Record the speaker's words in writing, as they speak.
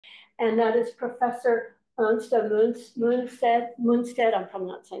and that is Professor Asta Mønsted, I'm probably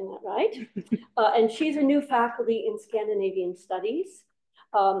not saying that right, and she's a new faculty in Scandinavian studies.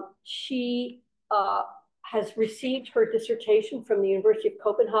 She has received her dissertation from the University of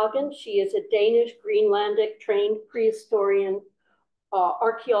Copenhagen. She is a Danish Greenlandic trained prehistorian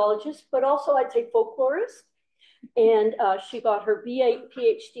archaeologist, but also I'd say folklorist. And she got her BA,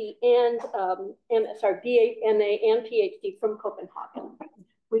 PhD, and BA, MA, and PhD from Copenhagen,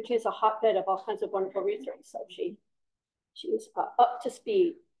 which is a hotbed of all kinds of wonderful research. So she is up to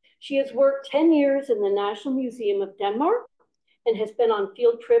speed. She has worked 10 years in the National Museum of Denmark and has been on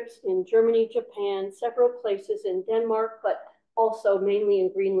field trips in Germany, Japan, several places in Denmark, but also mainly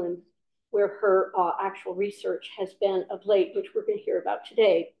in Greenland, where her actual research has been of late, which we're going to hear about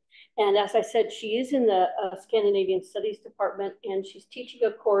today. And as I said, she is in the Scandinavian Studies Department, and she's teaching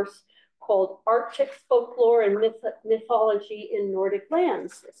a course called Arctic Folklore and Mythology in Nordic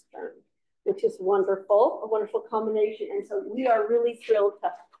Lands this term, which is wonderful, a wonderful combination. And so we are really thrilled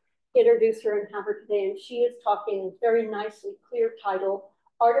to introduce her and have her today. And she is talking very nicely, clear title,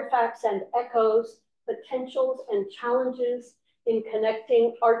 Artifacts and Echoes, Potentials and Challenges in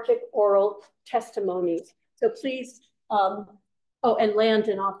Connecting Arctic Oral Testimonies. So please, and land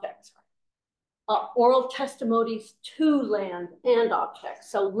and objects. Oral testimonies to land and objects.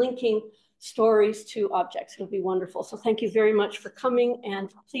 So linking stories to objects. It'll be wonderful. So thank you very much for coming,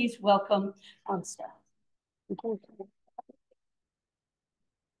 and please welcome Asta.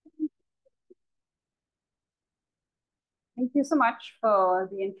 Thank you so much for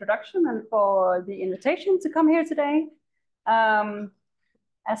the introduction and for the invitation to come here today.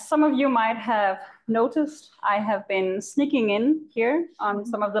 As some of you might have noticed, I have been sneaking in here on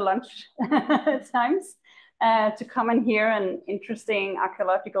some of the lunch times to come and hear an interesting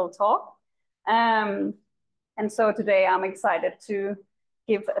archaeological talk. And so today I'm excited to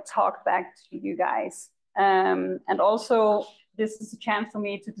give a talk back to you guys. And also, this is a chance for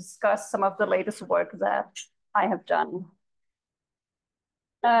me to discuss some of the latest work that I have done.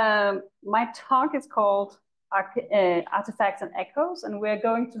 My talk is called Artifacts and Echoes, and we're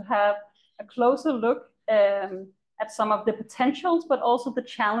going to have a closer look at some of the potentials, but also the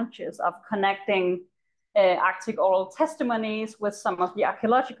challenges of connecting Arctic oral testimonies with some of the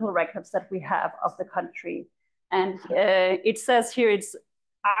archaeological records that we have of the country. And it says here it's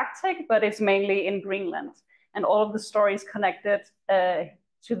Arctic, but it's mainly in Greenland. And all of the stories connected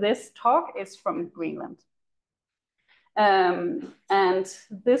to this talk is from Greenland. And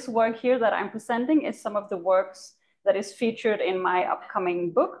this work here that I'm presenting is some of the works that is featured in my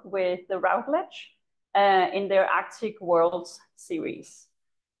upcoming book with the Routledge in their Arctic Worlds series.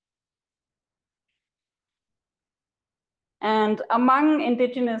 And among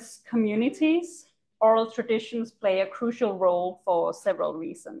Indigenous communities, oral traditions play a crucial role for several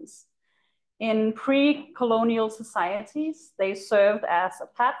reasons. In pre-colonial societies, they served as a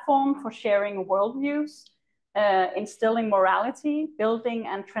platform for sharing worldviews, instilling morality, building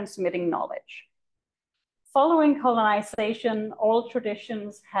and transmitting knowledge. Following colonization, oral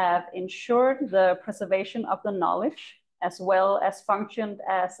traditions have ensured the preservation of the knowledge, as well as functioned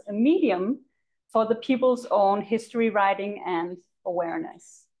as a medium for the people's own history writing and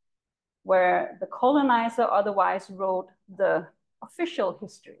awareness, where the colonizer otherwise wrote the official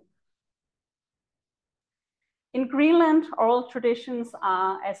history. In Greenland, oral traditions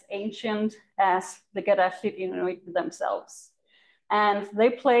are as ancient as the Greenlandic Inuit themselves, and they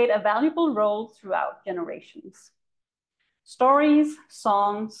played a valuable role throughout generations. Stories,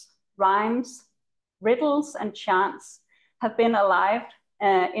 songs, rhymes, riddles, and chants have been alive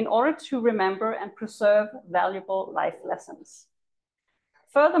in order to remember and preserve valuable life lessons.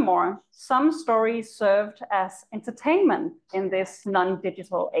 Furthermore, some stories served as entertainment in this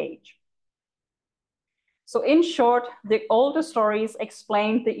non-digital age. So in short, the older stories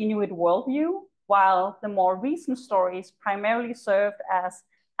explained the Inuit worldview, while the more recent stories primarily served as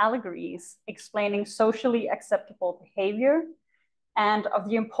allegories explaining socially acceptable behavior and of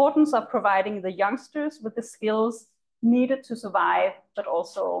the importance of providing the youngsters with the skills needed to survive, but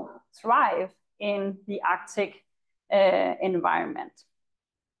also thrive in the Arctic environment.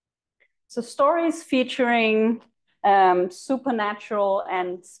 So stories featuring supernatural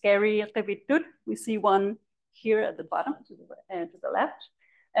and scary Qivitdud. We see one here at the bottom to the left.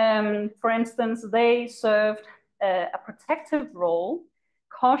 For instance, they served a protective role,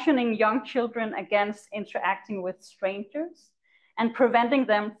 cautioning young children against interacting with strangers and preventing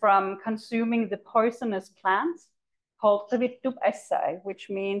them from consuming the poisonous plants called Qivitdub Assai, which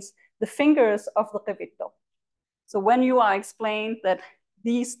means the fingers of the Qivitdub. So when you are explained that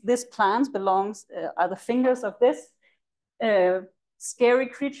this plants are the fingers of this Scary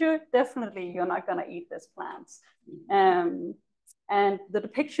creature, definitely you're not gonna eat this plant. And the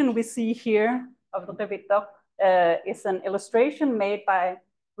depiction we see here of the Revitok is an illustration made by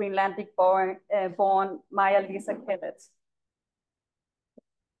Greenlandic born Maya Lisa Kellett.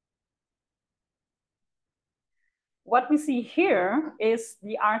 What we see here is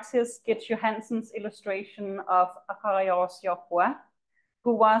the artist Git Johansen's illustration of Archaeological,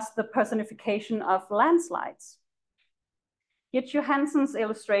 who was the personification of landslides. Git Johansen's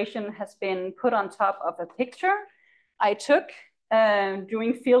illustration has been put on top of a picture I took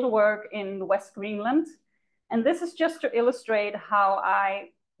doing field work in West Greenland. And this is just to illustrate how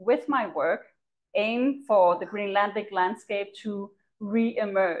I, with my work, aim for the Greenlandic landscape to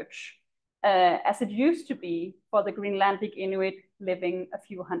re-emerge as it used to be for the Greenlandic Inuit living a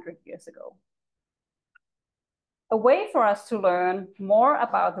few hundred years ago. A way for us to learn more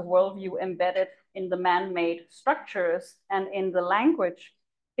about the worldview embedded in the man-made structures and in the language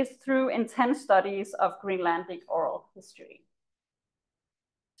is through intense studies of Greenlandic oral history.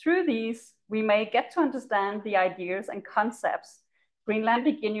 Through these, we may get to understand the ideas and concepts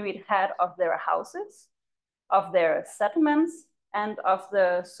Greenlandic Inuit had of their houses, of their settlements, and of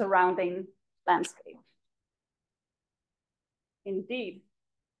the surrounding landscape. Indeed.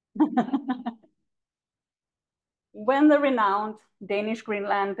 When the renowned Danish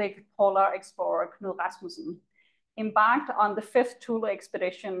Greenlandic polar explorer Knud Rasmussen embarked on the 5th Thule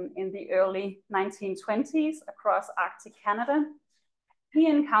expedition in the early 1920s across Arctic Canada, he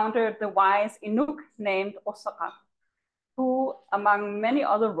encountered the wise Inuk named Osaka, who, among many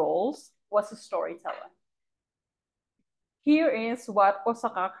other roles, was a storyteller. Here is what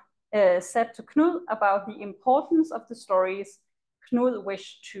Osaka said to Knud about the importance of the stories Knud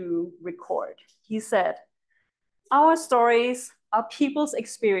wished to record. He said, "Our stories are people's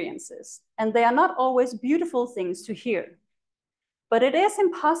experiences, and they are not always beautiful things to hear. But it is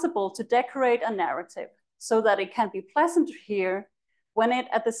impossible to decorate a narrative so that it can be pleasant to hear when it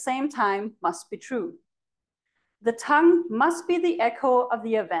at the same time must be true. The tongue must be the echo of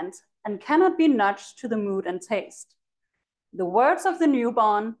the event and cannot be nudged to the mood and taste. The words of the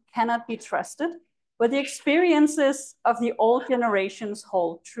newborn cannot be trusted, but the experiences of the old generations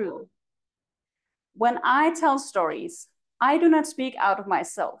hold true. When I tell stories, I do not speak out of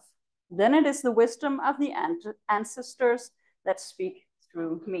myself. Then it is the wisdom of the ancestors that speak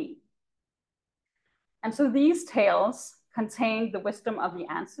through me." And so these tales contain the wisdom of the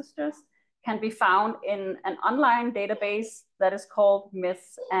ancestors, can be found in an online database that is called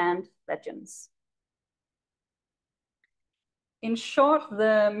Myths and Legends. In short,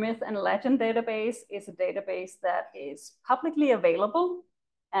 the Myth and Legend database is a database that is publicly available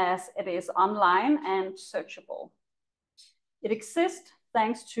as it is online and searchable. It exists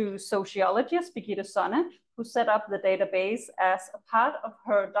thanks to sociologist Birgitte Sonne, who set up the database as a part of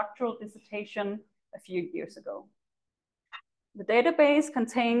her doctoral dissertation a few years ago. The database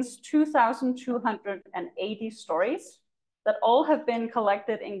contains 2,280 stories that all have been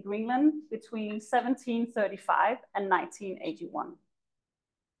collected in Greenland between 1735 and 1981.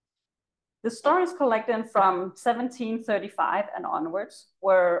 The stories collected from 1735 and onwards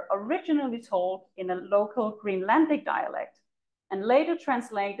were originally told in a local Greenlandic dialect and later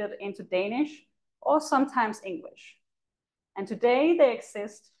translated into Danish or sometimes English. And today they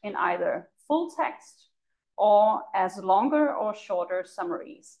exist in either full text or as longer or shorter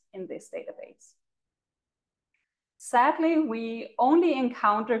summaries in this database. Sadly, we only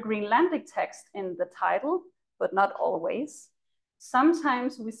encounter Greenlandic text in the title, but not always.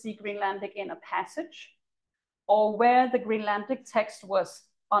 Sometimes we see Greenlandic in a passage, or where the Greenlandic text was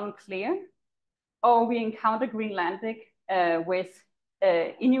unclear, or we encounter Greenlandic with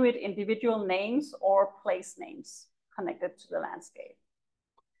Inuit individual names or place names connected to the landscape.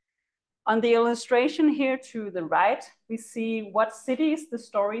 On the illustration here to the right, we see what cities the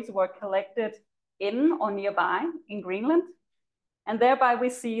stories were collected in or nearby in Greenland. And thereby we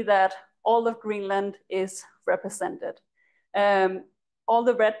see that all of Greenland is represented. All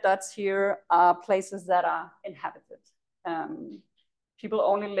the red dots here are places that are inhabited. People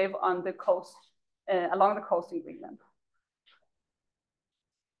only live on the coast, along the coast in Greenland.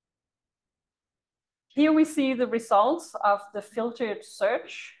 Here we see the results of the filtered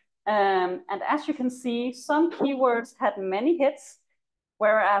search. And as you can see, some keywords had many hits,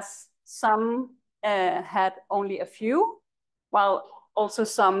 whereas some had only a few, while also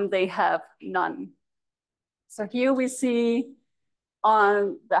some they have none. So here we see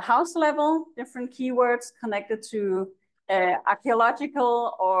on the house level, different keywords connected to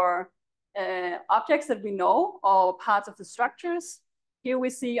archaeological or objects that we know or parts of the structures. Here we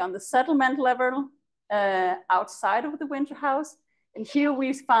see on the settlement level outside of the winter house, And here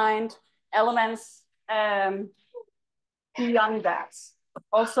we find elements beyond that,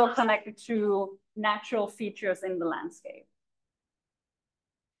 also connected to natural features in the landscape.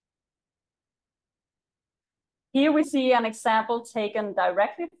 Here we see an example taken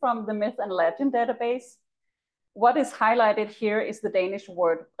directly from the Myth and Legend database. What is highlighted here is the Danish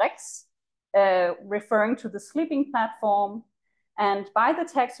word brix, referring to the sleeping platform. And by the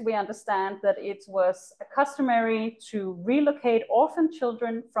text, we understand that it was customary to relocate orphan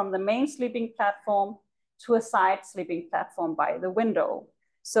children from the main sleeping platform to a side sleeping platform by the window.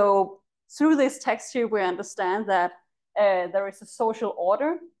 So through this text here, we understand that there is a social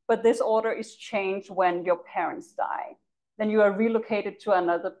order, but this order is changed when your parents die. Then you are relocated to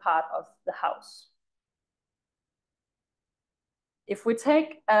another part of the house. If we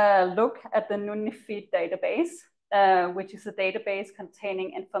take a look at the Nunifid database, which is a database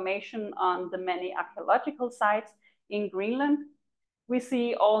containing information on the many archaeological sites in Greenland, we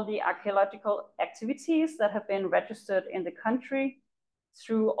see all the archaeological activities that have been registered in the country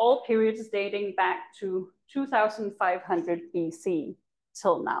through all periods dating back to 2500 BC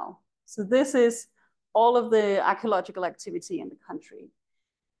till now. So this is all of the archaeological activity in the country.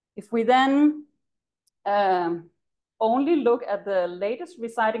 If we then only look at the latest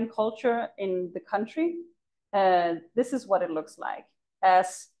residing culture in the country, this is what it looks like.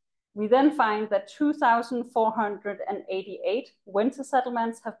 As we then find that 2,488 winter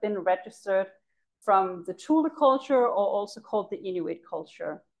settlements have been registered from the Thule culture, or also called the Inuit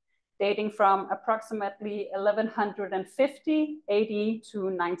culture, dating from approximately 1150 AD to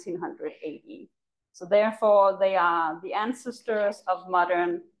 1900 AD. So therefore, they are the ancestors of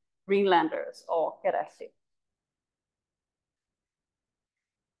modern Greenlanders or Kalaallit.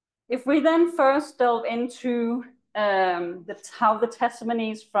 If we then first delve into how the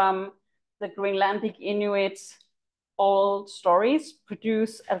testimonies from the Greenlandic Inuit old stories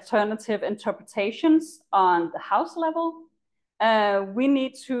produce alternative interpretations on the house level, we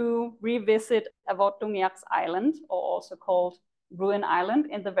need to revisit Avordungiaks Island, or also called Ruin Island,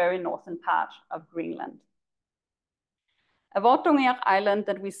 in the very northern part of Greenland. Avordungiak Island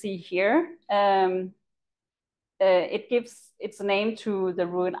that we see here, it gives its name to the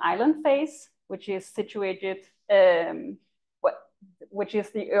Ruin Island phase, which is situated, which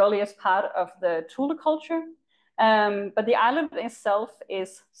is the earliest part of the Thule culture. But the island itself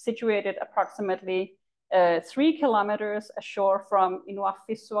is situated approximately 3 kilometers ashore from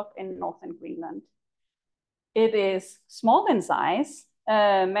Inuafissuk in northern Greenland. It is small in size,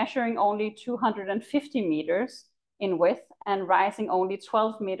 measuring only 250 meters in width and rising only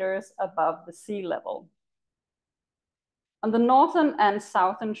 12 meters above the sea level. On the northern and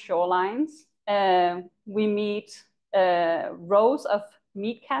southern shorelines, we meet rows of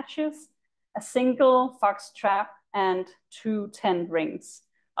meat caches, a single fox trap, and 2 tent rings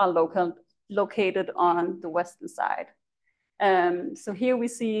are located on the western side. So here we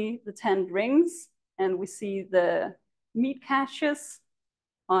see the tent rings, and we see the meat caches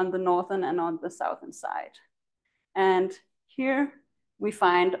on the northern and on the southern side. And here we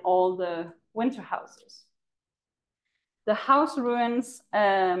find all the winter houses. The house ruins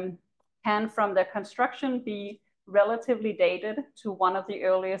can, from their construction, be relatively dated to one of the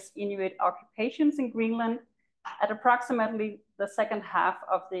earliest Inuit occupations in Greenland at approximately the second half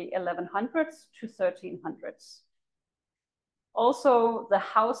of the 1100s to 1300s. Also, the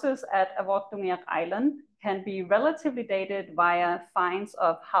houses at Avordungiak Island can be relatively dated via finds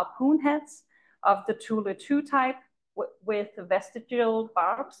of harpoon heads of the Thule II type with vestigial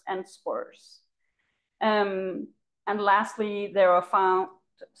barbs and spurs. And lastly, there are found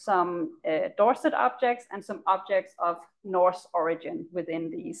some Dorset objects and some objects of Norse origin within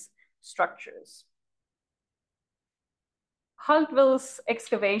these structures. Holtville's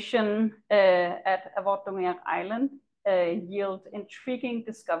excavation at Avordungiak Island yield intriguing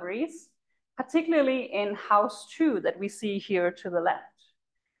discoveries, particularly in House 2 that we see here to the left,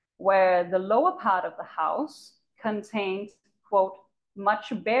 where the lower part of the house contained, quote,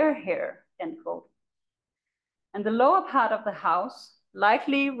 much bear hair, end quote. And the lower part of the house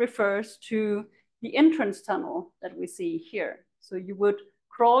likely refers to the entrance tunnel that we see here. So you would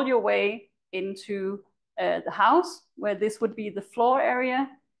crawl your way into the house, where this would be the floor area.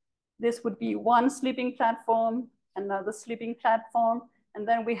 This would be one sleeping platform, another sleeping platform, and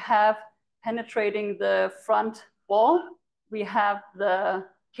then we have, penetrating the front wall, we have the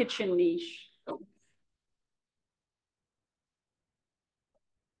kitchen niche.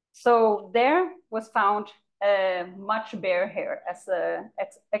 So there was found much bear hair, as the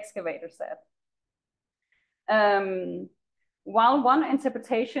excavator said. While one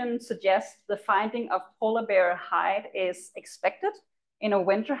interpretation suggests the finding of polar bear hide is expected in a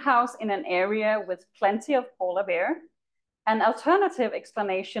winter house in an area with plenty of polar bear, an alternative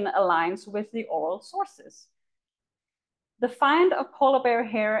explanation aligns with the oral sources. The find of polar bear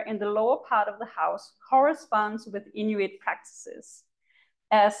hair in the lower part of the house corresponds with Inuit practices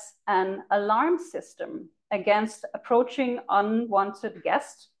as an alarm system against approaching unwanted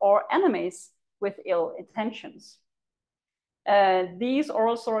guests or enemies with ill intentions. These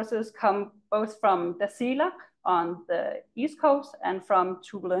oral sources come both from Kalaallit on the east coast and from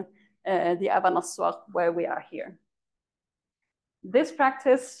Thule, the Avanassuaq, where we are here. This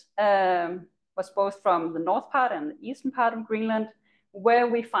practice was both from the north part and the eastern part of Greenland, where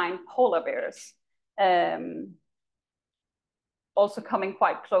we find polar bears, also coming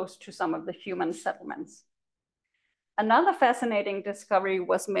quite close to some of the human settlements. Another fascinating discovery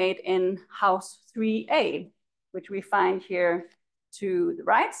was made in House 3A, which we find here to the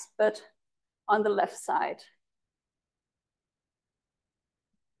right, but on the left side.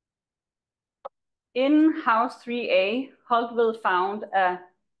 In House 3A, Holtville found a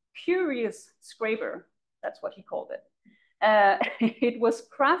curious scraper, that's what he called it. It was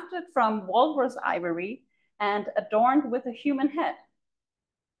crafted from walrus ivory and adorned with a human head.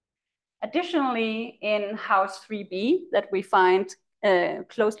 Additionally, in House 3B, that we find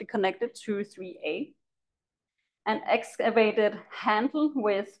closely connected to 3A, an excavated handle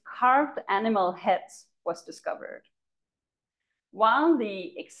with carved animal heads was discovered. While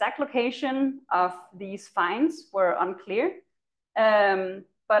the exact location of these finds were unclear,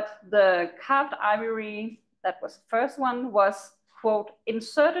 but the carved ivory, that was the first one, was, quote,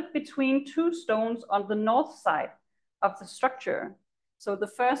 inserted between two stones on the north side of the structure. So the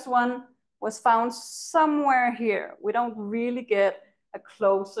first one was found somewhere here. We don't really get a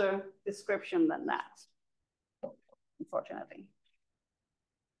closer description than that, unfortunately.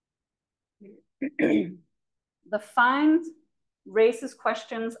 The find raises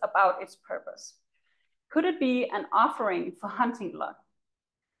questions about its purpose. Could it be an offering for hunting luck,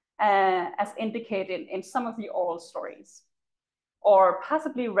 as indicated in some of the oral stories, or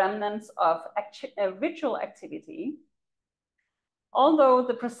possibly remnants of ritual activity? Although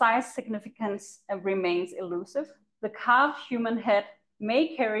the precise significance remains elusive, the carved human head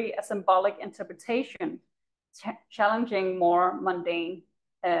may carry a symbolic interpretation, challenging more mundane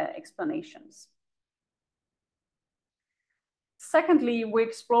explanations. Secondly, we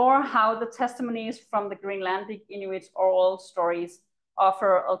explore how the testimonies from the Greenlandic Inuit oral stories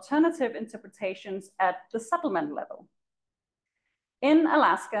offer alternative interpretations at the settlement level. In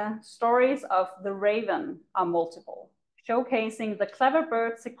Alaska, stories of the raven are multiple, showcasing the clever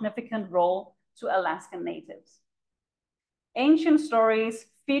bird's significant role to Alaskan natives. Ancient stories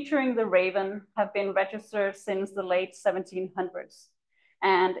featuring the raven have been registered since the late 1700s,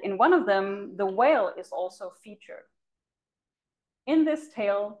 and in one of them, the whale is also featured. In this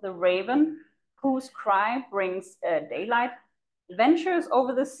tale, the raven, whose cry brings daylight, ventures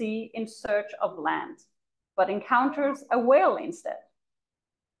over the sea in search of land, but encounters a whale instead.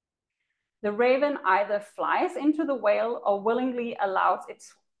 The raven either flies into the whale or willingly allows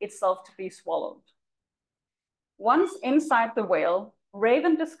itself to be swallowed. Once inside the whale,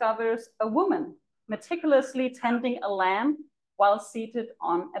 Raven discovers a woman meticulously tending a lamb while seated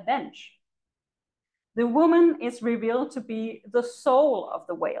on a bench. The woman is revealed to be the soul of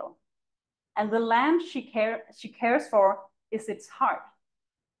the whale, and the lamb she cares for is its heart.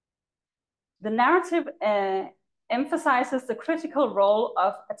 The narrative emphasizes the critical role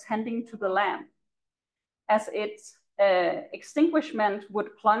of attending to the lamb, as its extinguishment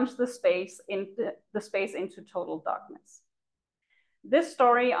would plunge the space into total darkness. This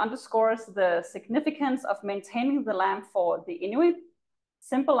story underscores the significance of maintaining the lamb for the Inuit,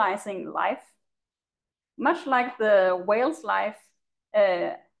 symbolizing life, much like the whale's life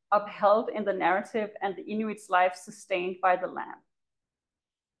upheld in the narrative and the Inuit's life sustained by the lamb.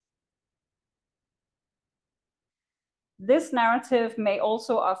 This narrative may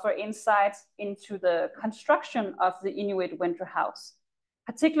also offer insights into the construction of the Inuit winter house,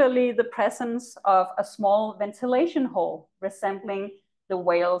 particularly the presence of a small ventilation hole resembling the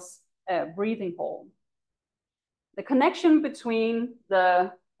whale's breathing hole. The connection between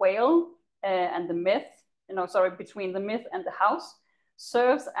the whale and the myth, between the myth and the house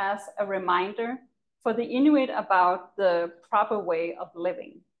serves as a reminder for the Inuit about the proper way of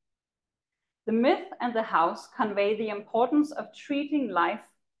living. The myth and the house convey the importance of treating life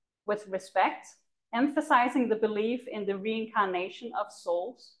with respect, emphasizing the belief in the reincarnation of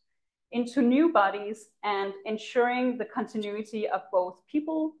souls into new bodies and ensuring the continuity of both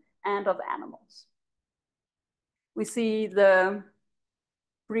people and of animals. We see the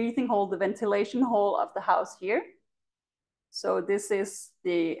breathing hole, the ventilation hole of the house here. So this is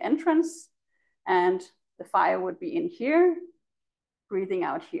the entrance, and the fire would be in here, breathing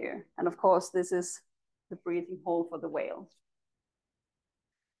out here. And of course, this is the breathing hole for the whale.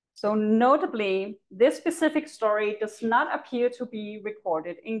 So notably, this specific story does not appear to be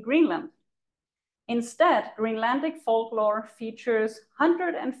recorded in Greenland. Instead, Greenlandic folklore features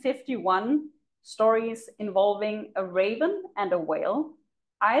 151 stories involving a raven and a whale,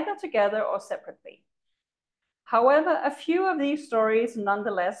 either together or separately. However, a few of these stories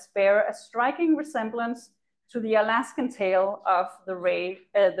nonetheless bear a striking resemblance to the Alaskan tale of the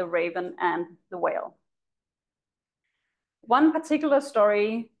raven and the whale. One particular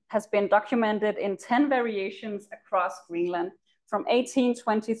story has been documented in 10 variations across Greenland from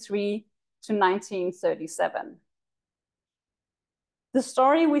 1823 to 1937. The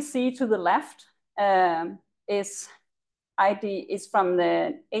story we see to the left is from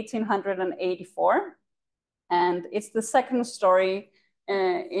the 1884, and it's the second story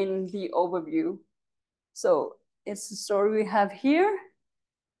in the overview. So it's the story we have here.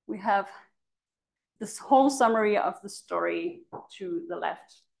 We have this whole summary of the story to the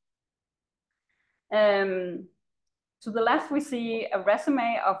left. To the left, we see a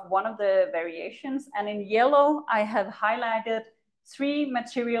resume of one of the variations, and in yellow, I have highlighted 3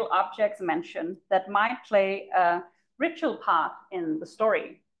 material objects mentioned that might play a ritual part in the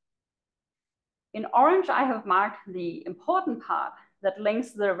story. In orange, I have marked the important part that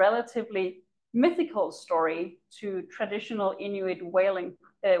links the relatively mythical story to traditional Inuit whale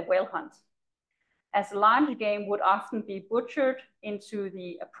hunt, as large game would often be butchered into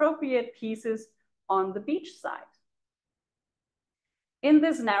the appropriate pieces on the beach side. In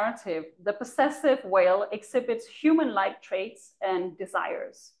this narrative, the possessive whale exhibits human-like traits and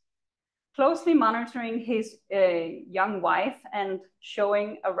desires, closely monitoring his young wife and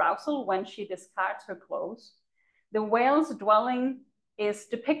showing arousal when she discards her clothes. The whale's dwelling is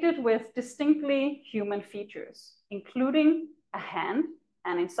depicted with distinctly human features, including a hand,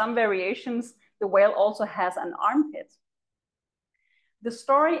 and in some variations, the whale also has an armpit. The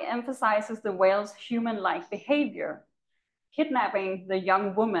story emphasizes the whale's human-like behavior, kidnapping the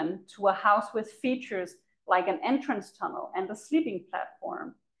young woman to a house with features like an entrance tunnel and a sleeping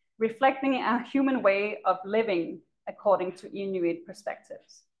platform, reflecting a human way of living according to Inuit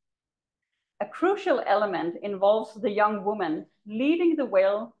perspectives. A crucial element involves the young woman leading the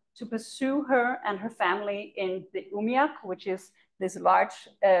whale to pursue her and her family in the umiak, which is this large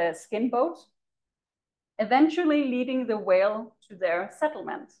skin boat, eventually leading the whale to their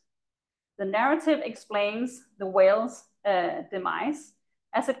settlement. The narrative explains the whale's demise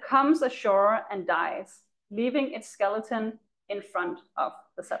as it comes ashore and dies, leaving its skeleton in front of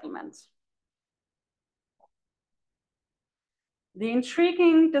the settlement. The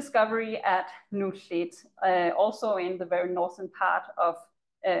intriguing discovery at Kalaallit, also in the very northern part of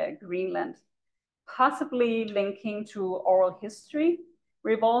Greenland, possibly linking to oral history,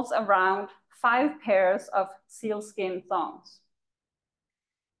 revolves around 5 pairs of sealskin thongs.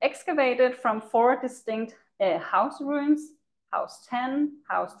 Excavated from 4 distinct house ruins, House 10,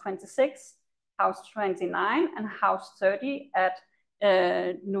 House 26, House 29, and House 30 at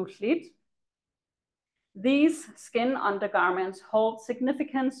Kalaallit. These skin undergarments hold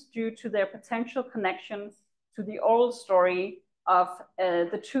significance due to their potential connection to the oral story of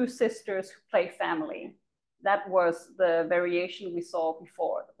the 2 sisters who play family. That was the variation we saw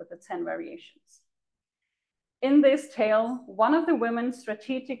before with the 10 variations. In this tale, one of the women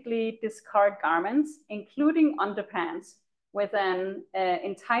strategically discards garments, including underpants, with an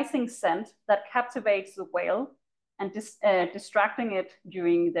enticing scent that captivates the whale and distracting it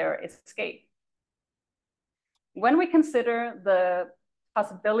during their escape. When we consider the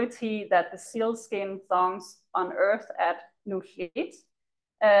possibility that the sealskin thongs unearthed at Kalaallit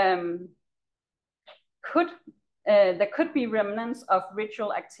there could be remnants of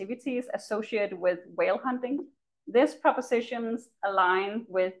ritual activities associated with whale hunting, this proposition aligns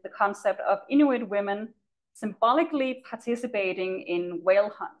with the concept of Inuit women symbolically participating in whale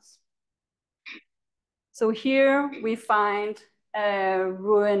hunts. So here we find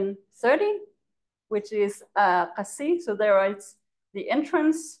ruin 30, which is Qasi. So there is the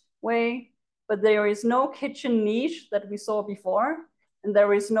entrance way, but there is no kitchen niche that we saw before, and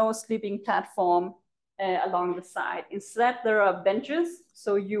there is no sleeping platform along the side. Instead, there are benches,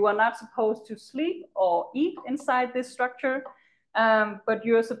 so you are not supposed to sleep or eat inside this structure, but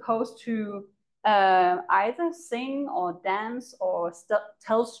you're supposed to either sing or dance or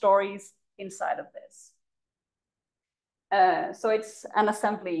tell stories inside of this. So it's an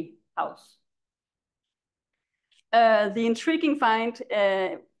assembly house. The intriguing find,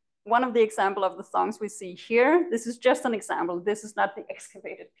 one of the example of the thongs we see here, this is just an example. This is not the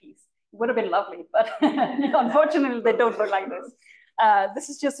excavated piece. It would have been lovely, but unfortunately they don't look like this. This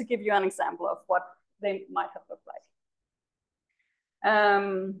is just to give you an example of what they might have looked like.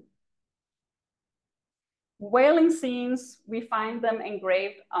 Whaling scenes, we find them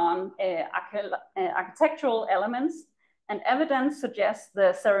engraved on architectural elements, and evidence suggests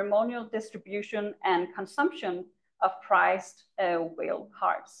the ceremonial distribution and consumption of prized whale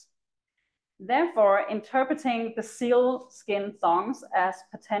hearts. Therefore, interpreting the seal skin thongs as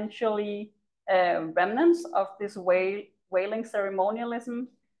potentially remnants of this whaling ceremonialism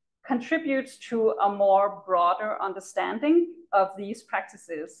contributes to a more broader understanding of these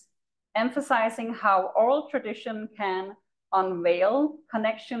practices, emphasizing how oral tradition can unveil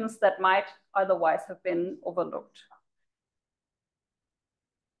connections that might otherwise have been overlooked.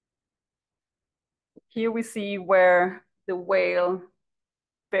 Here we see where the whale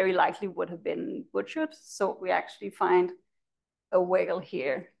very likely would have been butchered. So we actually find a whale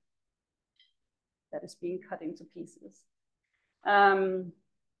here that is being cut into pieces.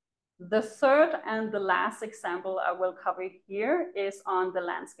 The third and the last example I will cover here is on the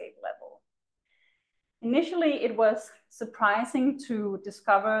landscape level. Initially, it was surprising to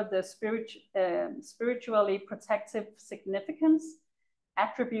discover the spiritually protective significance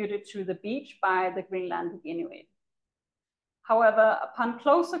attributed to the beach by the Greenlandic Inuit. However, upon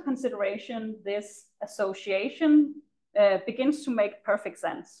closer consideration, this association begins to make perfect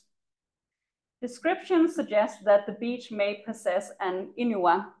sense. Descriptions suggest that the beach may possess an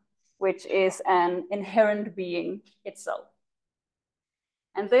inua, which is an inherent being itself.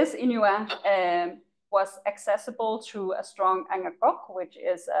 And this inua was accessible to a strong angakok, which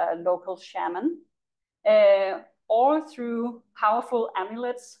is a local shaman, or through powerful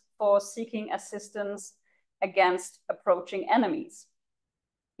amulets for seeking assistance against approaching enemies.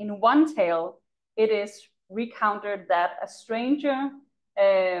 In one tale, it is recounted that a stranger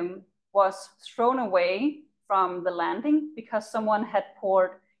was thrown away from the landing because someone had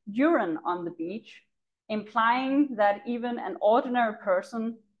poured urine on the beach, implying that even an ordinary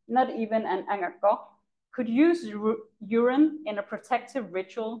person, not even an angakok, could use urine in a protective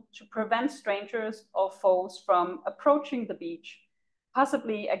ritual to prevent strangers or foes from approaching the beach,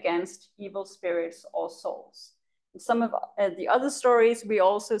 possibly against evil spirits or souls. In some of the other stories, we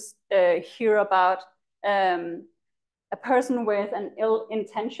also hear about a person with an ill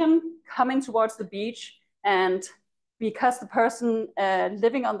intention coming towards the beach, and because the person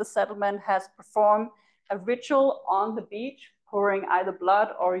living on the settlement has performed a ritual on the beach, pouring either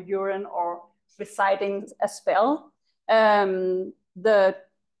blood or urine or reciting a spell,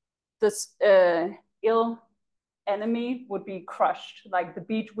 this ill enemy would be crushed. Like the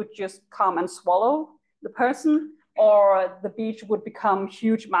beach would just come and swallow the person, or the beach would become a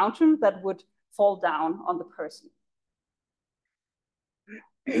huge mountain that would fall down on the person.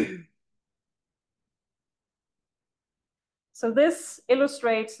 So this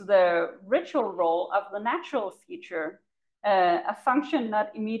illustrates the ritual role of the natural feature, a function not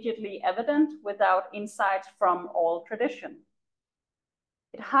immediately evident without insight from oral tradition.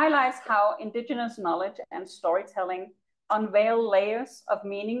 It highlights how indigenous knowledge and storytelling unveil layers of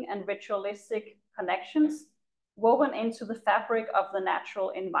meaning and ritualistic connections woven into the fabric of the natural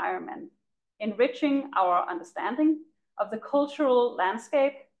environment, enriching our understanding of the cultural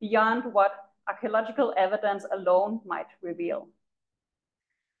landscape beyond what archaeological evidence alone might reveal.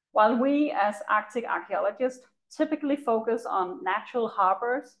 While we as Arctic archaeologists typically focus on natural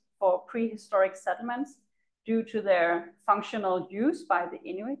harbors for prehistoric settlements due to their functional use by the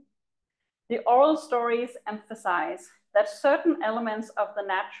Inuit, the oral stories emphasize that certain elements of the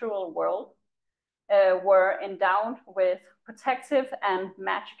natural world were endowed with protective and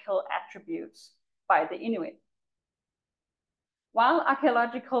magical attributes by the Inuit. While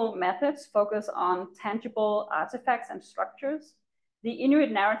archaeological methods focus on tangible artifacts and structures, the Inuit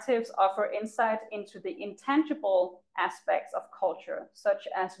narratives offer insight into the intangible aspects of culture, such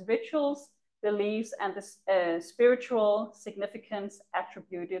as rituals, beliefs, and the spiritual significance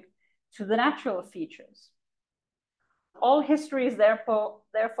attributed to the natural features. All histories therefore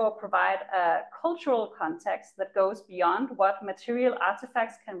provide a cultural context that goes beyond what material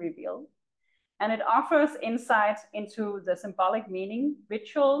artifacts can reveal, and it offers insight into the symbolic meaning,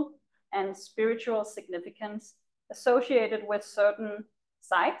 ritual, and spiritual significance associated with certain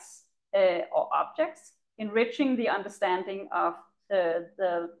sites or objects, enriching the understanding of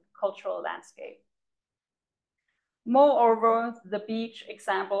the cultural landscape. Moreover, the beach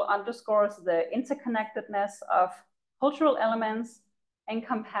example underscores the interconnectedness of cultural elements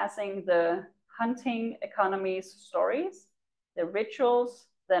encompassing the hunting economies stories, their rituals,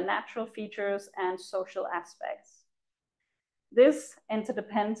 their natural features, and social aspects. This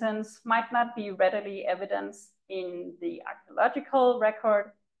interdependence might not be readily evidenced in the archaeological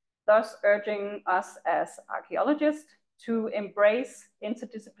record, thus urging us as archaeologists to embrace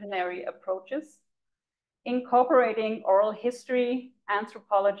interdisciplinary approaches, incorporating oral history,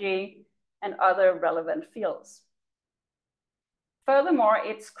 anthropology, and other relevant fields. Furthermore,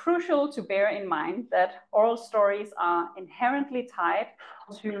 it's crucial to bear in mind that oral stories are inherently tied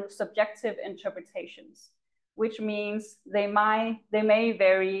to subjective interpretations, which means they may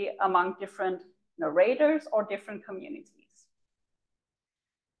vary among different narrators or different communities.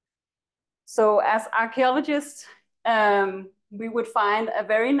 So as archaeologists, we would find a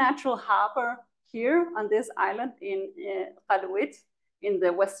very natural harbor here on this island in Kalaallit, in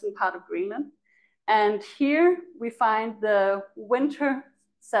the western part of Greenland. And here we find the winter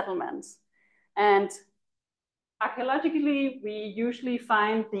settlements. And archaeologically, we usually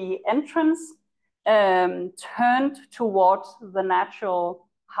find the entrance turned towards the natural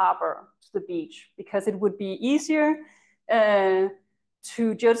harbor, to the beach, because it would be easier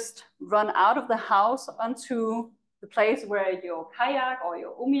to just run out of the house onto the place where your kayak or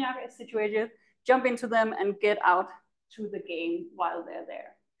your umiak is situated, jump into them and get out to the game while they're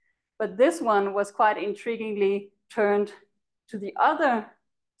there. But this one was quite intriguingly turned to the other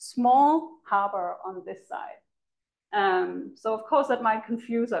small harbor on this side. So of course that might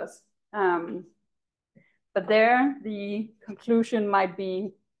confuse us. But there the conclusion might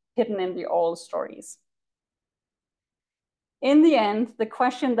be hidden in the oral stories. In the end, the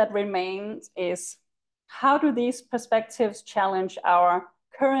question that remains is, how do these perspectives challenge our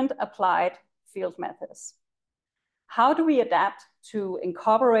current applied field methods? How do we adapt to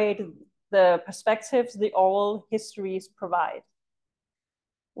incorporate the perspectives the oral histories provide?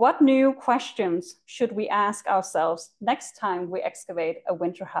 What new questions should we ask ourselves next time we excavate a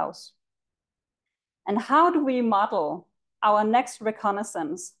winter house? And how do we model our next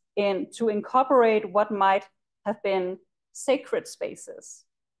reconnaissance to incorporate what might have been sacred spaces?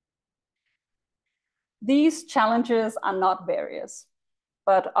 These challenges are not barriers,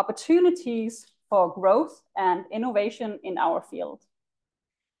 but opportunities for growth and innovation in our field.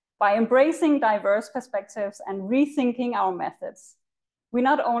 By embracing diverse perspectives and rethinking our methods, we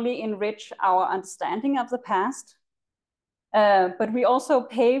not only enrich our understanding of the past, but we also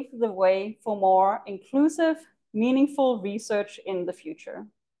pave the way for more inclusive, meaningful research in the future.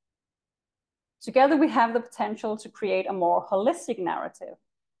 Together, we have the potential to create a more holistic narrative,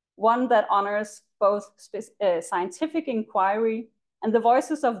 one that honors both scientific inquiry and the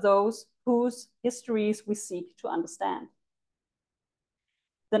voices of those whose histories we seek to understand.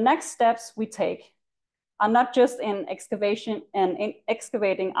 The next steps we take are not just in excavation and in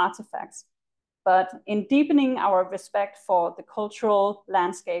excavating artifacts, but in deepening our respect for the cultural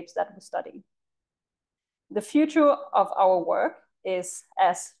landscapes that we study. The future of our work is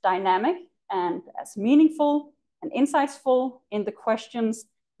as dynamic and as meaningful and insightful in the questions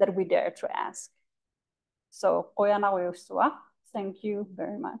that we dare to ask. So, thank you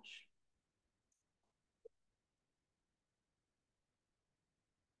very much.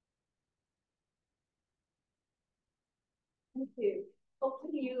 Thank you.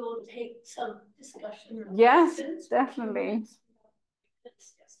 Hopefully you will take some discussion. Yes, definitely.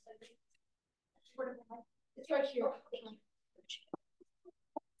 It's right here.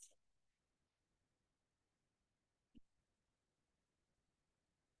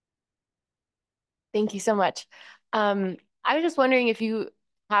 Thank you so much. I was just wondering if you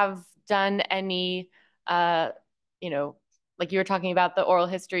have done any, like you were talking about the oral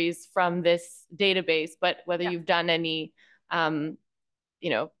histories from this database, but whether you've done any,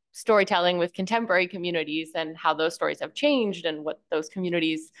 storytelling with contemporary communities and how those stories have changed and what those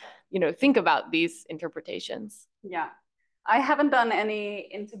communities, think about these interpretations. Yeah, I haven't done any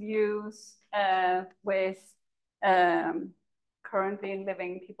interviews with currently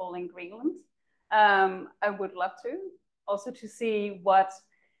living people in Greenland. I would love to, also to see what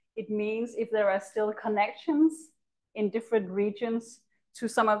it means if there are still connections in different regions to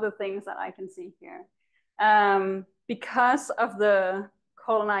some of the things that I can see here. Because of the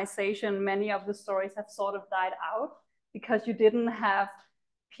colonization, many of the stories have sort of died out because you didn't have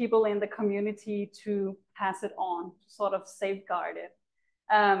people in the community to pass it on, to sort of safeguard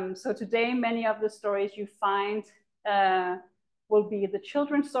it. So today, many of the stories you find will be the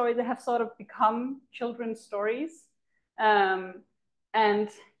children's story. They have sort of become children's stories. And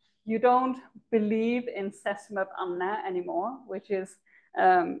you don't believe in Sesmet Anna anymore, which is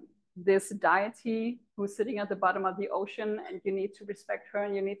this deity who's sitting at the bottom of the ocean, and you need to respect her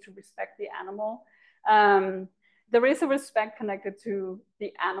and you need to respect the animal. There is a respect connected to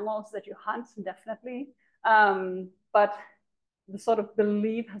the animals that you hunt, definitely, but the sort of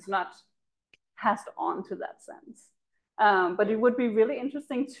belief has not passed on to that sense. But it would be really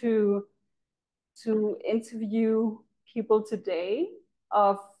interesting to interview people today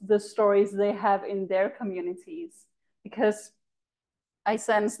of the stories they have in their communities, because I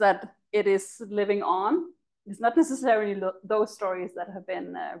sense that it is living on. It's not necessarily those stories that have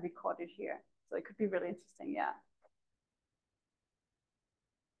been recorded here. So it could be really interesting, yeah.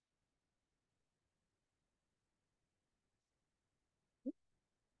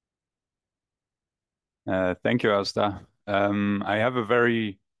 Thank you, Asta. I have a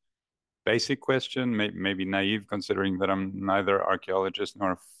very basic question, maybe naive, considering that I'm neither archaeologist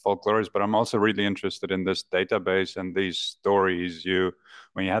nor folklorist, but I'm also really interested in this database and these stories.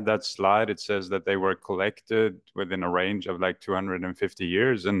 When you had that slide, it says that they were collected within a range of like 250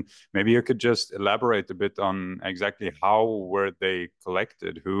 years. And maybe you could just elaborate a bit on exactly how were they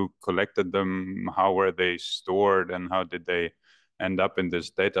collected, who collected them, how were they stored, and how did they end up in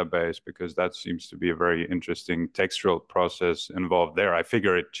this database, because that seems to be a very interesting textual process involved there. I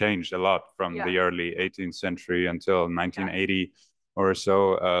figure it changed a lot from the early 18th century until 1980 or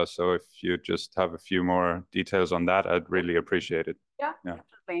so. So if you just have a few more details on that, I'd really appreciate it. Yeah.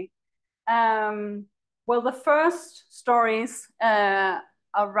 Definitely. Well, the first stories around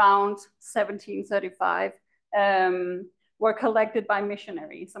 1735 were collected by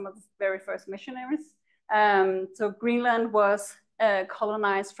missionaries, some of the very first missionaries. So Greenland was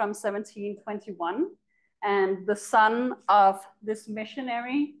colonized from 1721, and the son of this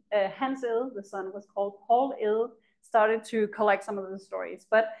missionary, Hans Ill, the son was called Paul Ill, started to collect some of the stories.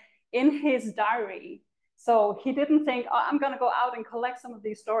 But in his diary, so he didn't think, oh, I'm going to go out and collect some of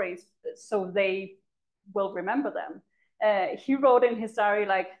these stories so they will remember them. He wrote in his diary,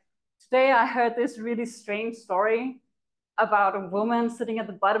 like, today I heard this really strange story about a woman sitting at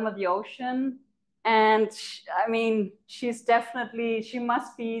the bottom of the ocean. And I mean, she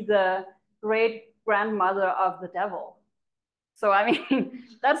must be the great grandmother of the devil. So, I mean,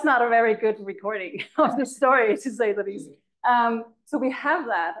 that's not a very good recording of the story, to say the least. So we have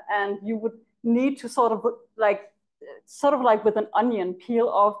that, and you would need to sort of like with an onion, peel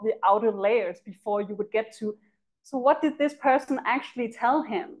off the outer layers before you would get to, so what did this person actually tell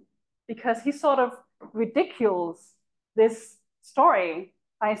him? Because he sort of ridicules this story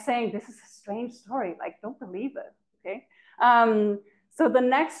by saying, this is a strange story, like, don't believe it, okay? So the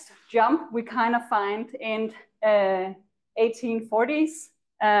next jump we kind of find in 1840s.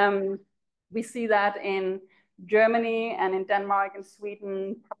 We see that in Germany and in Denmark and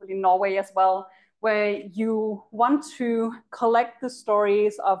Sweden, probably Norway as well, where you want to collect the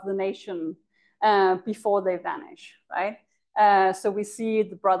stories of the nation before they vanish, right? So we see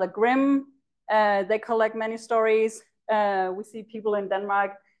the Brother Grimm, they collect many stories. We see people in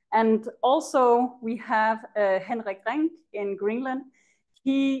Denmark. And also we have Henrik Renck in Greenland.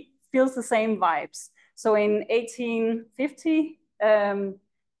 He feels the same vibes. So in 1850,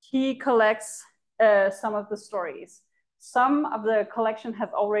 he collects some of the stories. Some of the collection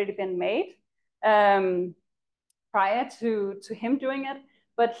have already been made prior to him doing it,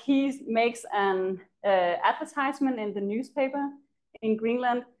 but he makes an advertisement in the newspaper in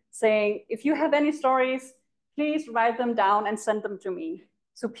Greenland saying, if you have any stories, please write them down and send them to me.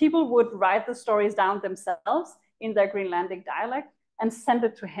 So people would write the stories down themselves in their Greenlandic dialect and send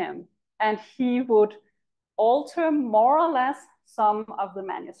it to him. And he would alter more or less some of the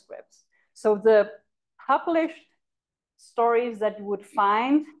manuscripts. So the published stories that you would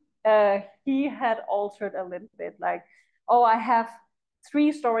find, he had altered a little bit, like, oh, I have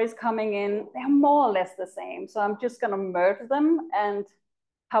 3 stories coming in, they're more or less the same. So I'm just gonna merge them and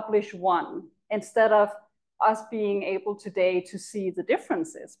publish one, instead of us being able today to see the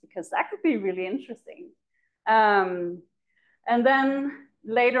differences, because that could be really interesting. And then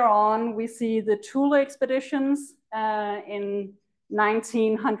later on, we see the Thule expeditions in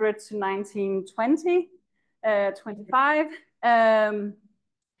 1900 to 1920, 25.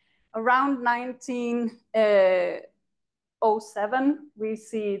 Around 1907, we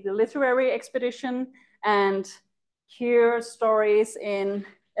see the literary expedition, and here stories in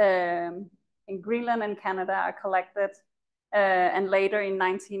Greenland and Canada are collected. And later in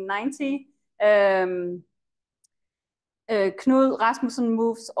 1990, Knud Rasmussen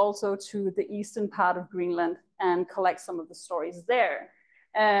moves also to the eastern part of Greenland and collects some of the stories there.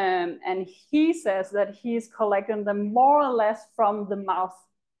 And he says that he's collecting them more or less from the mouth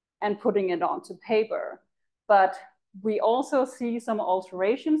and putting it onto paper. But we also see some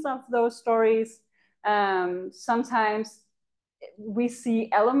alterations of those stories. Sometimes we see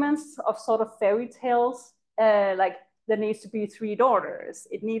elements of sort of fairy tales, like there needs to be 3 daughters.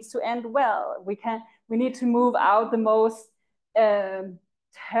 It needs to end well. We need to move out the most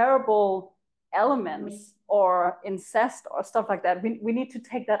terrible elements or incest or stuff like that. We need to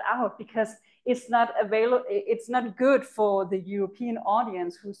take that out because it's not available. It's not good for the European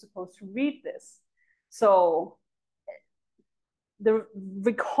audience who's supposed to read this. So the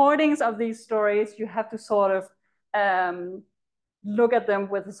recordings of these stories, you have to sort of look at them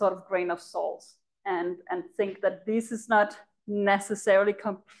with a sort of grain of salt and think that this is not necessarily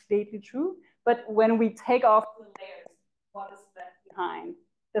completely true. But when we take off the layers, what is left behind?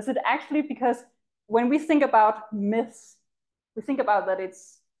 Does it actually, because when we think about myths, we think about that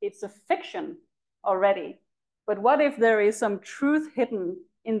it's a fiction already. But what if there is some truth hidden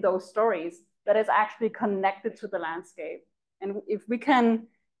in those stories that is actually connected to the landscape? And if we can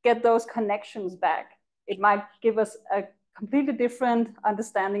get those connections back, it might give us a completely different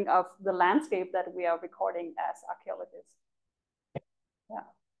understanding of the landscape that we are recording as archaeologists. Yeah.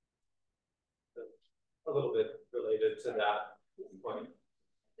 A little bit related to that point.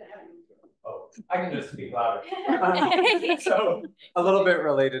 Oh, I can just speak louder. So a little bit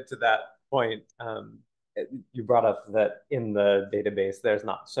related to that point, you brought up that in the database, there's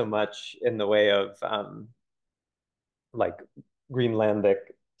not so much in the way of like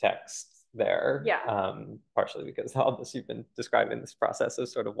Greenlandic texts there. Yeah. Partially because all this you've been describing this process of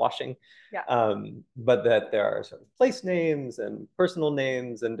sort of washing. Yeah. But that there are sort of place names and personal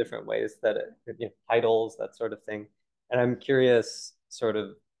names and different ways that titles, that sort of thing. And I'm curious, sort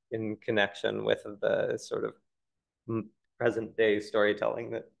of in connection with the sort of present day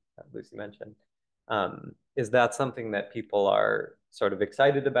storytelling that Lucy mentioned. Is that something that people are sort of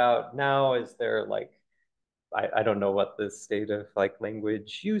excited about now? Is there like, I don't know what the state of like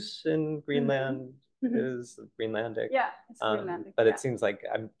language use in Greenland is, Greenlandic. Yeah, it's Greenlandic. But it seems like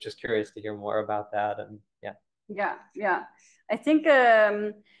I'm just curious to hear more about that. And yeah. I think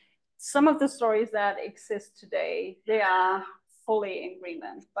some of the stories that exist today, they are fully in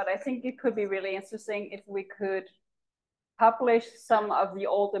Greenland. But I think it could be really interesting if we could publish some of the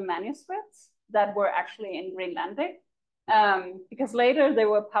older manuscripts that were actually in Greenlandic. Because later they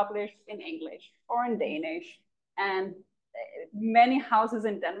were published in English or in Danish. And many houses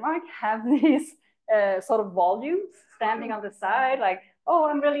in Denmark have these sort of volumes standing on the side, like, oh,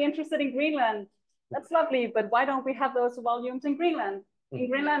 I'm really interested in Greenland. That's lovely, but why don't we have those volumes in Greenland? In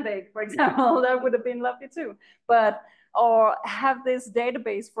Greenlandic, for example, that would have been lovely too. But, or have this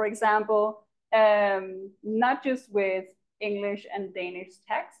database, for example, not just with English and Danish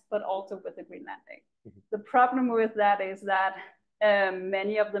text, but also with the Greenlandic. The problem with that is that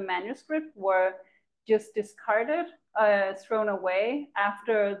many of the manuscripts were just discarded, thrown away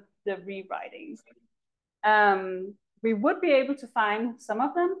after the rewritings. We would be able to find some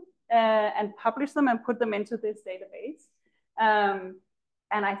of them and publish them and put them into this database.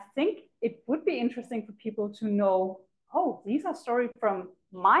 And I think it would be interesting for people to know, oh, these are stories from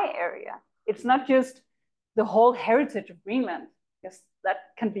my area. It's not just the whole heritage of Greenland, because that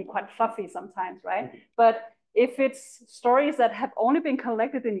can be quite fluffy sometimes, right? But if it's stories that have only been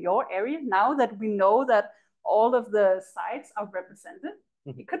collected in your area, now that we know that all of the sites are represented,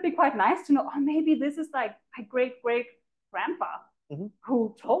 it could be quite nice to know, oh, maybe this is like my great-great-grandpa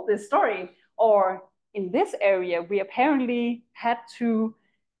who told this story. Or in this area, we apparently had to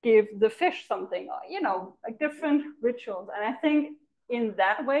give the fish something, or, you know, like different rituals. And I think in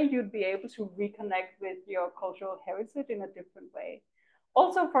that way, you'd be able to reconnect with your cultural heritage in a different way.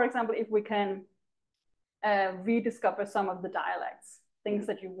 Also, for example, if we can rediscover some of the dialects, things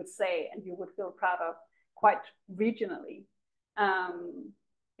that you would say and you would feel proud of quite regionally,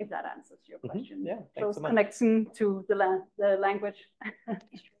 if that answers your question. Yeah, close so connection to the language. I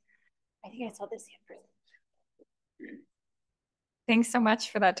think I saw this here. Thanks so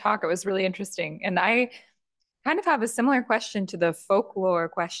much for that talk. It was really interesting. And I kind of have a similar question to the folklore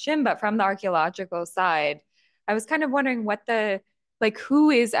question, but from the archaeological side. I was kind of wondering what who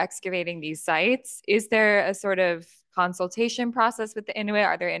is excavating these sites? Is there a sort of consultation process with the Inuit?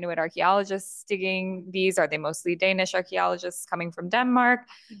 Are there Inuit archaeologists digging these? Are they mostly Danish archaeologists coming from Denmark?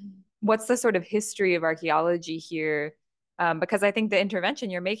 What's the sort of history of archaeology here? Because I think the intervention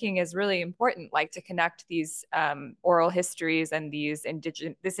you're making is really important, like to connect these oral histories and this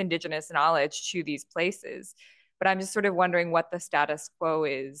indigenous knowledge to these places. But I'm just sort of wondering what the status quo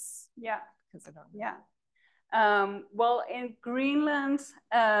is. Yeah. Well, in Greenland,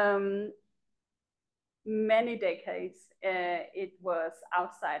 many decades, it was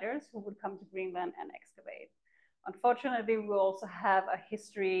outsiders who would come to Greenland and excavate. unfortunately, we also have a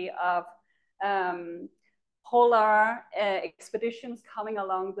history of polar expeditions coming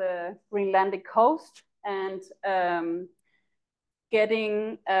along the Greenlandic coast and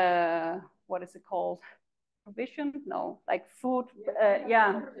getting, what is it called? Provision? No, like food,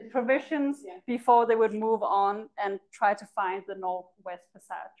 provisions before they would move on and try to find the Northwest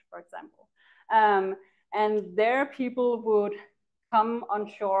Passage, for example. And there people would come on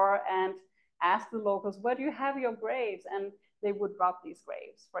shore and ask the locals, where do you have your graves? And they would rob these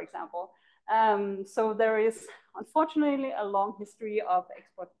graves, for example. So there is, unfortunately, a long history of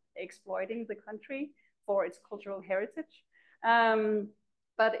exploiting the country for its cultural heritage.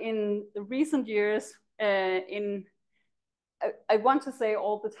 But in the recent years, I want to say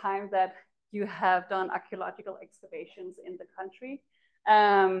all the time that you have done archaeological excavations in the country.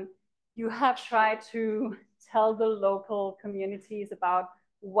 You have tried to tell the local communities about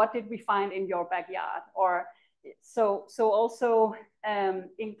what did we find in your backyard, or so also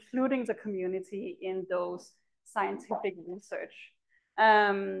including the community in those scientific research.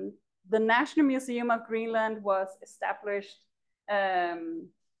 The National Museum of Greenland was established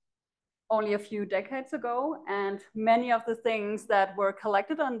only a few decades ago, and many of the things that were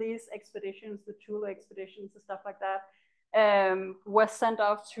collected on these expeditions, the Thule expeditions and stuff like that, was sent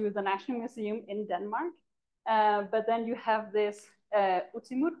off to the National Museum in Denmark. But then you have this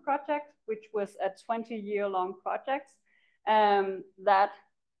Utimut project, which was a 20-year-long project that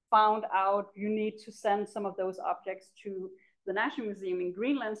found out you need to send some of those objects to the National Museum in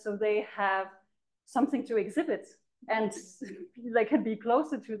Greenland so they have something to exhibit and they can be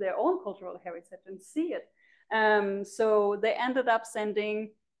closer to their own cultural heritage and see it. So they ended up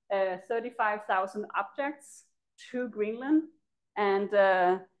sending 35,000 objects to Greenland, and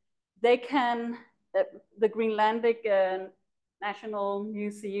they can, the Greenlandic National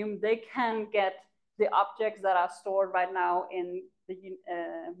Museum, they can get the objects that are stored right now in the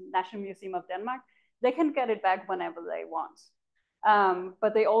National Museum of Denmark. They can get it back whenever they want.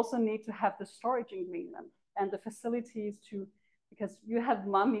 But they also need to have the storage in Greenland and the facilities to, because you have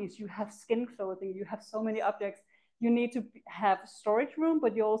mummies, you have skin clothing, you have so many objects. You need to have storage room,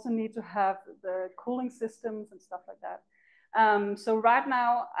 but you also need to have the cooling systems and stuff like that. So right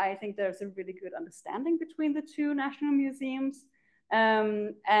now, I think there's a really good understanding between the two national museums.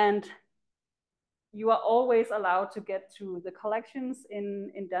 And you are always allowed to get to the collections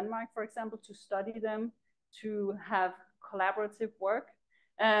in Denmark, for example, to study them, to have collaborative work.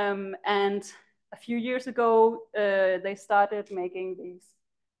 And a few years ago, they started making these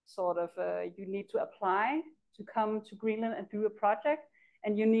sort of, you need to apply to come to Greenland and do a project.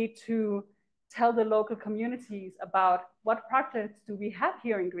 And you need to tell the local communities about what projects do we have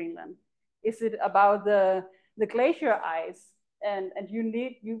here in Greenland. Is it about the glacier ice? And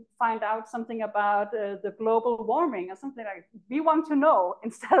you find out something about the global warming or something like that. We want to know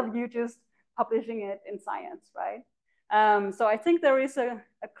instead of you just publishing it in science, right? So I think there is a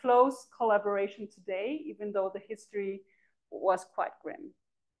close collaboration today, even though the history was quite grim.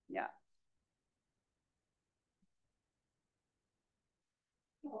 Yeah.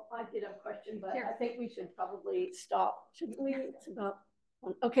 Well, I did have a question, but I think we should probably stop, shouldn't we? It's about,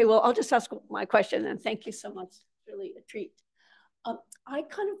 okay, well, I'll just ask my question, and thank you so much. It's really a treat. I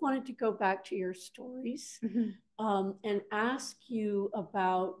kind of wanted to go back to your stories and ask you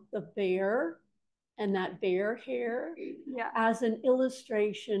about the bear and that bear hair as an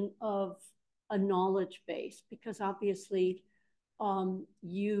illustration of a knowledge base, because obviously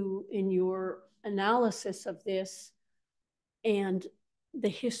you, in your analysis of this and the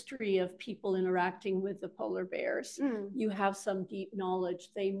history of people interacting with the polar bears, you have some deep knowledge.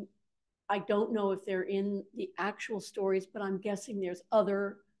 I don't know if they're in the actual stories, but I'm guessing there's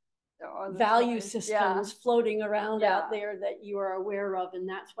other value systems floating around out there that you are aware of. And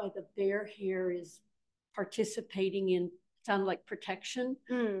that's why the bear hair is participating in, sound like protection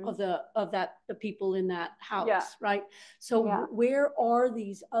of the people in that house, right? So where are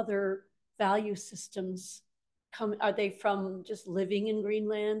these other value systems come? Are they from just living in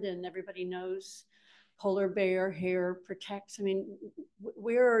Greenland and everybody knows polar bear hair protects? I mean,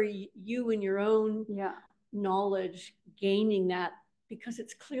 where are you in your own knowledge gaining that? Because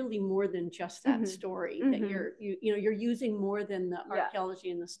it's clearly more than just that story that you're using more than the archaeology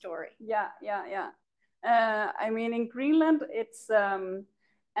in the story. I mean, in Greenland, it's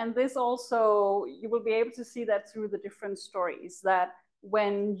and this also, you will be able to see that through the different stories, that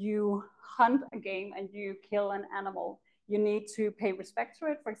when you hunt a game and you kill an animal, you need to pay respect to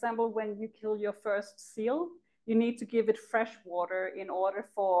it. For example, when you kill your first seal, you need to give it fresh water in order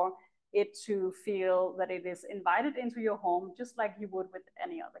for it to feel that it is invited into your home, just like you would with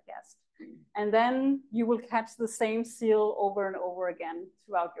any other guest. And then you will catch the same seal over and over again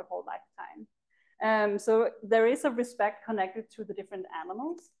throughout your whole lifetime. So there is a respect connected to the different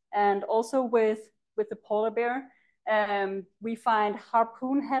animals. And also with the polar bear, we find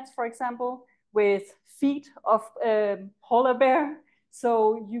harpoon heads, for example, with feet of polar bear.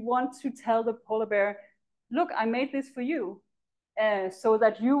 So you want to tell the polar bear, look, I made this for you, so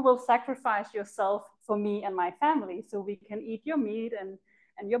that you will sacrifice yourself for me and my family, so we can eat your meat and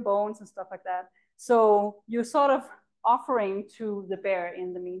your bones and stuff like that. So you're sort of offering to the bear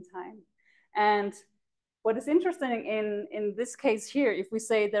in the meantime. And what is interesting in this case here, if we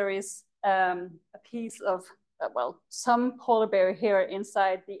say there is a piece of, well, some polar bear here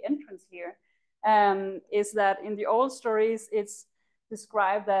inside the entrance here, is that in the old stories, it's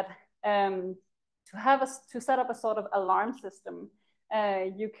described that to set up a sort of alarm system,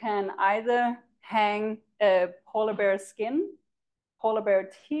 you can either hang a polar bear skin, polar bear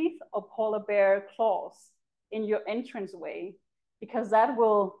teeth, or polar bear claws in your entranceway, because that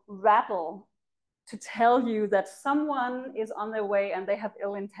will rattle to tell you that someone is on their way and they have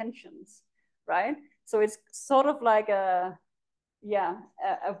ill intentions, right? So it's sort of like a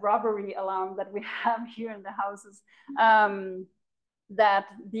robbery alarm that we have here in the houses, that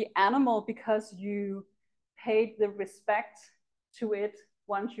the animal, because you paid the respect to it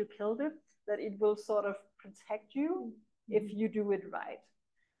once you killed it, that it will sort of protect you if you do it right.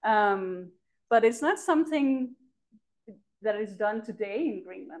 But it's not something that is done today in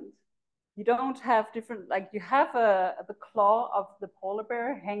Greenland. You don't have different, like you have the claw of the polar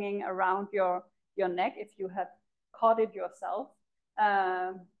bear hanging around your neck if you have caught it yourself.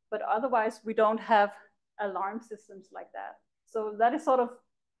 But otherwise, we don't have alarm systems like that. So that is sort of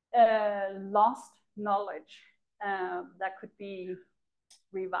lost knowledge that could be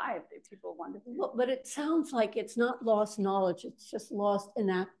revived if people wanted to. Well, but it sounds like it's not lost knowledge, it's just lost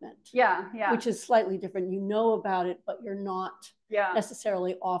enactment. Yeah, yeah. Which is slightly different. You know about it, but you're not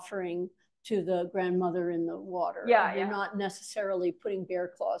necessarily offering to the grandmother in the water. Yeah, you're not necessarily putting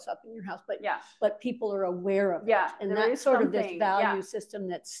bear claws up in your house, but people are aware of it. And that's sort of this value system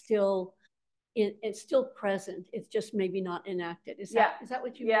that's still, it's still present. It's just maybe not enacted. Is that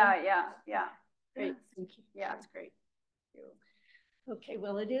what you mean? Yeah. Great, thank you. Yeah, that's great. Okay,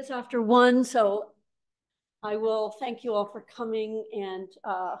 well, it is after 1, so I will thank you all for coming, and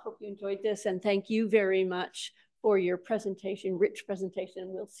hope you enjoyed this, and thank you very much for your presentation, rich presentation.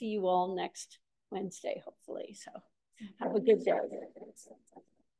 We'll see you all next Wednesday, hopefully. So have a good day.